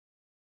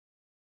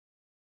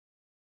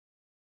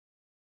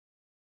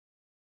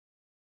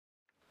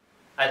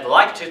I'd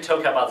like to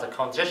talk about the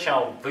congestion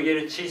of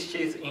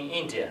VLGCs in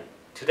India.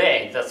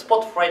 Today, the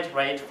spot freight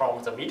rate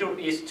from the Middle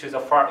East to the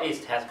Far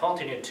East has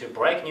continued to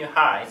break new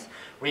highs,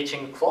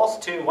 reaching close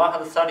to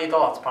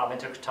 $130 per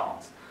metric ton.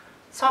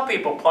 Some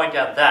people point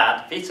out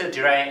that visa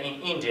delay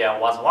in India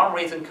was one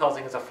reason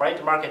causing the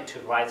freight market to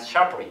rise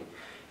sharply.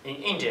 In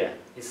India,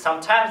 it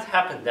sometimes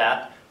happens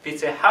that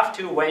visas have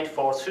to wait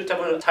for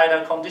suitable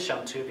tidal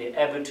conditions to be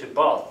able to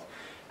berth,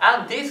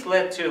 and this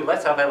led to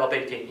less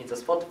availability in the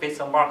spot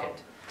visa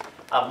market.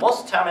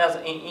 Most terminals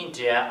in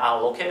India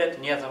are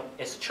located near the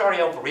estuary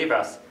of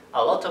rivers.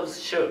 A lot of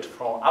chute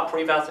from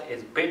uprivers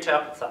is built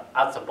up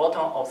at the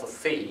bottom of the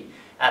sea,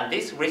 and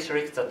this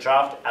restricts the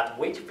draft at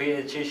which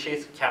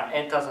VLGCs can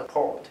enter the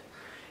port.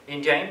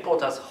 Indian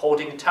importers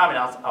holding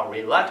terminals are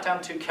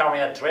reluctant to carry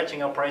a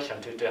dredging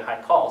operation due to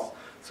high costs,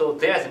 so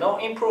there is no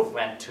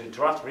improvement to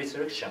draft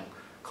restriction.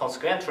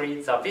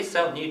 Consequently, the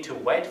vessel need to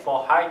wait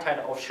for high tide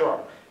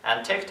offshore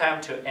and take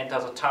time to enter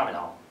the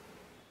terminal.